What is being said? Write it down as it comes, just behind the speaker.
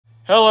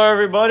Hello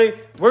everybody,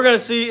 we're going to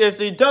see if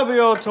the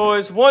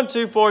Wltoys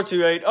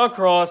 12428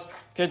 across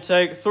can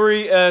take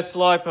 3S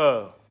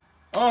Lipo.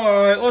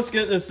 Alright, let's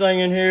get this thing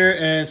in here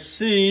and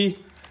see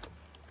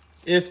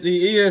if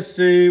the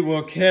ESC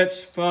will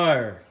catch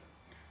fire.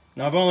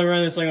 Now I've only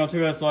run this thing on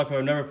 2S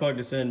Lipo, never plugged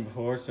this in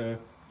before, so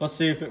let's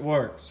see if it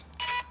works.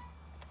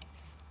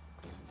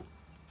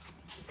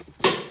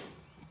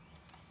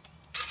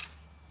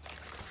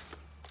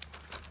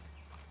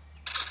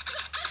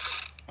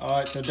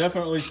 Alright, so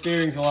definitely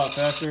steering's a lot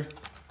faster.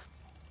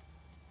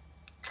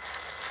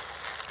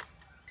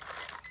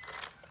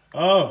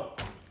 Oh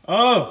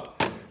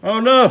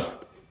no!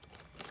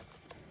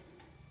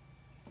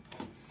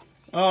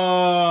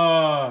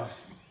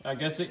 I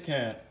guess it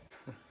can't.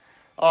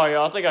 Oh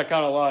yeah, I think I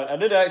kind of lied. I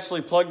did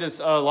actually plug this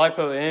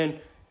Lipo in,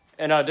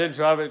 and I did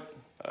drive it.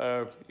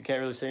 You can't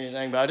really see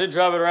anything, but I did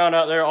drive it around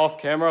out there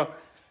off camera,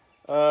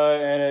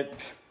 and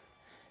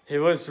it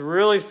was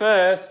really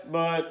fast.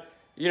 But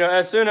you know,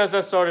 as soon as I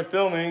started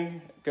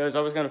filming, because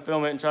I was going to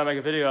film it and try to make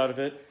a video out of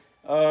it,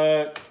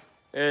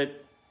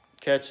 it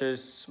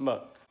catches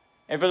smoke.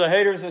 And for the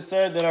haters that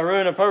said that I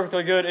ruined a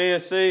perfectly good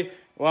ESC,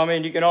 well, I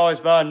mean, you can always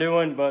buy a new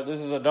one, but this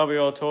is a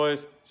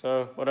Wltoys,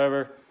 so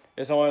whatever.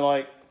 It's only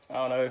like, I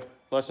don't know,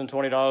 less than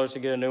 $20 to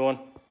get a new one.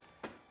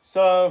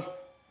 So,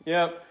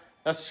 yep,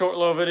 that's a short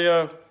little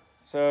video.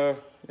 So,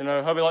 you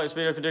know, hope you like this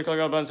video. If you did, click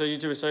on the button so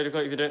YouTube will say to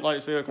click. If you didn't like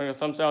this video, click on the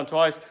thumbs down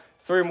twice.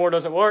 3 more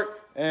doesn't work.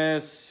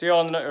 And see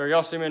y'all in the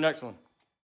y'all see me in the next one.